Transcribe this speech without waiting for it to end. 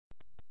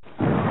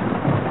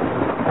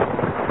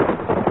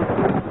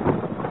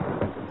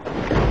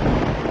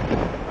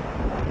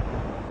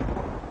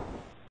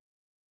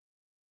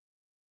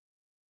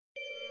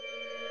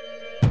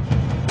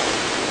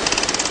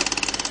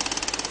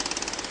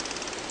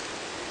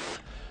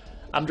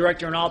I'm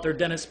director and author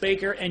Dennis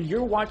Baker, and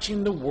you're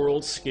watching the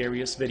world's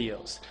scariest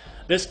videos.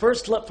 This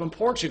first clip from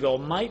Portugal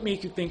might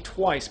make you think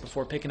twice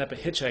before picking up a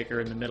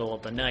hitchhiker in the middle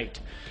of the night.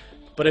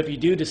 But if you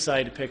do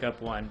decide to pick up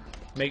one,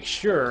 make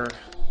sure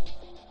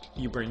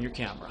you bring your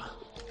camera.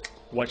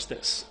 Watch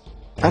this.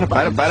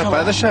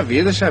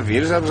 Deixa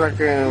vir, já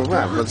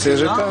que pode ser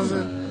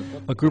ajeitosa.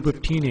 A group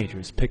of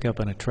teenagers pick up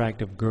an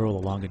attractive girl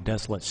along a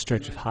desolate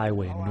stretch of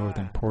highway in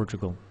northern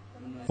Portugal.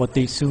 What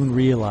they soon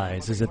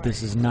realize is that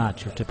this is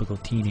not your typical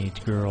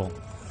teenage girl.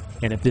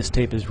 And if this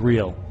tape is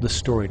real, the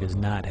story does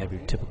not have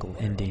your typical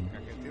ending.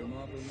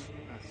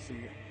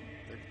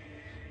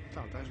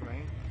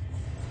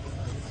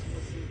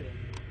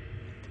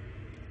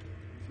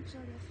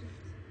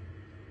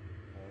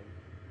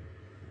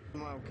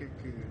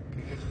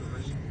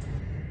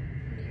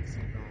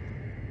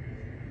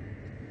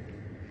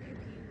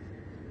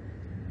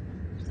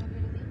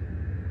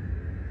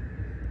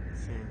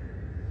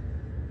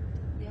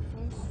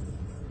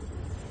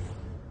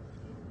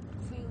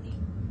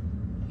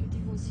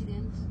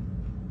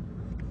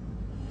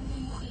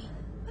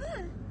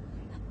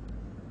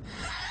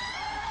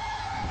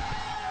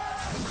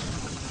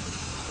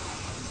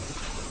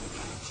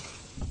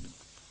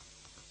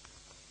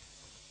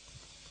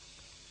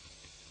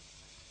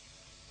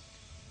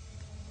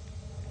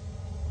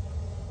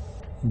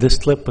 This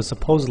clip was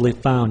supposedly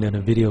found in a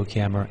video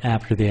camera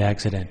after the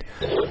accident.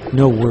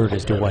 No word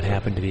as to what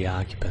happened to the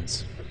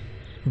occupants.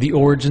 The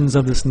origins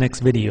of this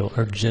next video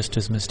are just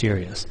as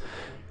mysterious.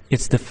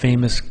 It's the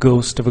famous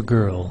ghost of a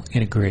girl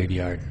in a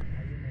graveyard.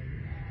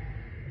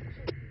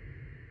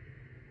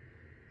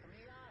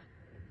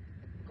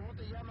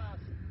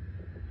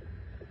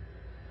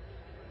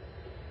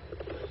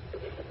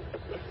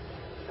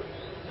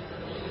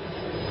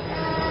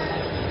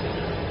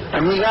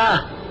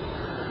 Amiga!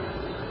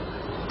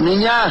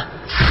 Niña!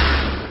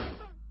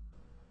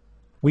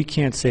 We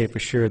can't say for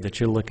sure that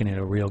you're looking at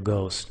a real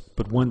ghost,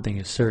 but one thing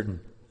is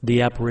certain.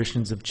 The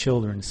apparitions of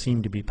children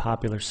seem to be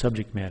popular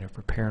subject matter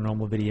for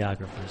paranormal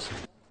videographers.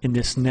 In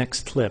this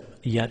next clip,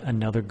 yet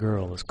another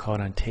girl is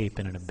caught on tape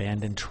in an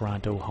abandoned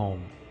Toronto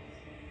home.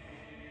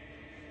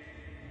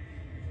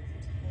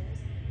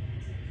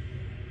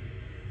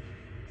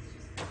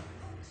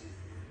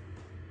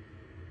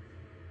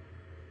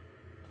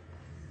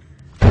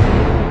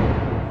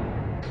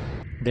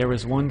 There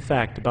is one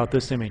fact about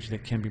this image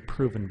that can be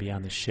proven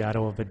beyond the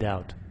shadow of a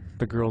doubt.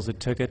 The girls that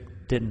took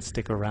it didn't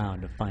stick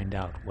around to find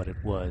out what it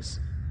was.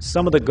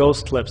 Some of the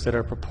ghost clips that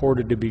are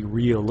purported to be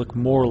real look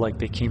more like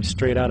they came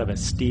straight out of a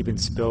Steven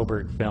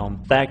Spielberg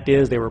film. Fact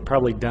is, they were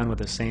probably done with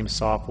the same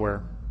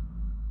software.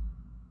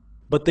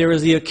 But there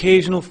is the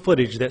occasional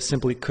footage that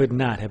simply could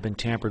not have been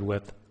tampered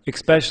with,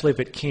 especially if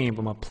it came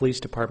from a police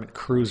department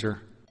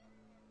cruiser.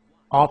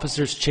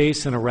 Officers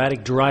chase an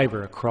erratic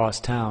driver across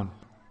town.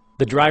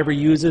 The driver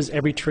uses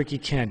every trick he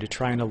can to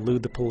try and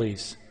elude the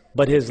police,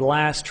 but his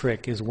last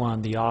trick is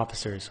one the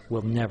officers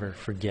will never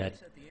forget.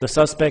 The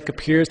suspect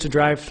appears to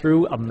drive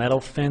through a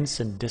metal fence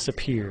and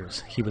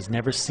disappears. He was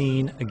never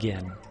seen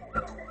again.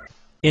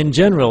 In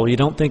general, you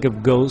don't think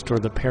of ghost or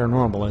the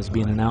paranormal as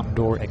being an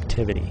outdoor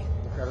activity.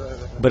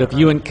 But if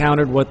you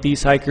encountered what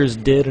these hikers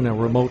did in a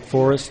remote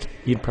forest,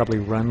 you'd probably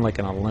run like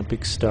an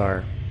Olympic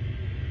star.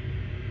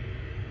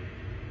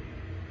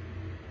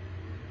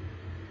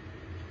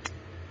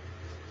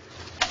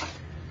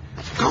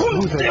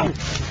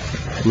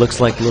 Looks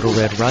like Little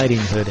Red Riding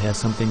Hood has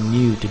something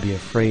new to be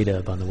afraid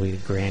of on the way to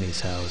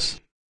Granny's house.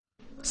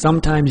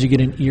 Sometimes you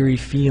get an eerie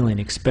feeling,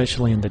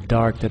 especially in the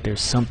dark, that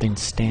there's something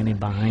standing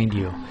behind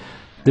you.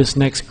 This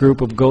next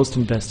group of ghost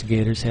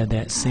investigators had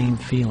that same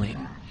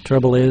feeling.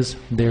 Trouble is,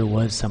 there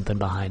was something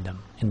behind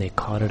them, and they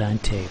caught it on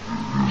tape.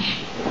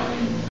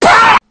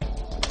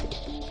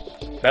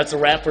 That's a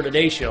wrap for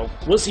today's show.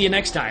 We'll see you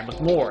next time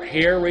with more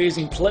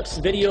hair-raising clips,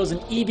 videos,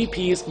 and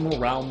EVPs from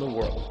around the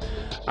world.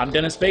 I'm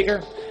Dennis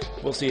Baker.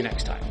 We'll see you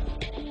next time.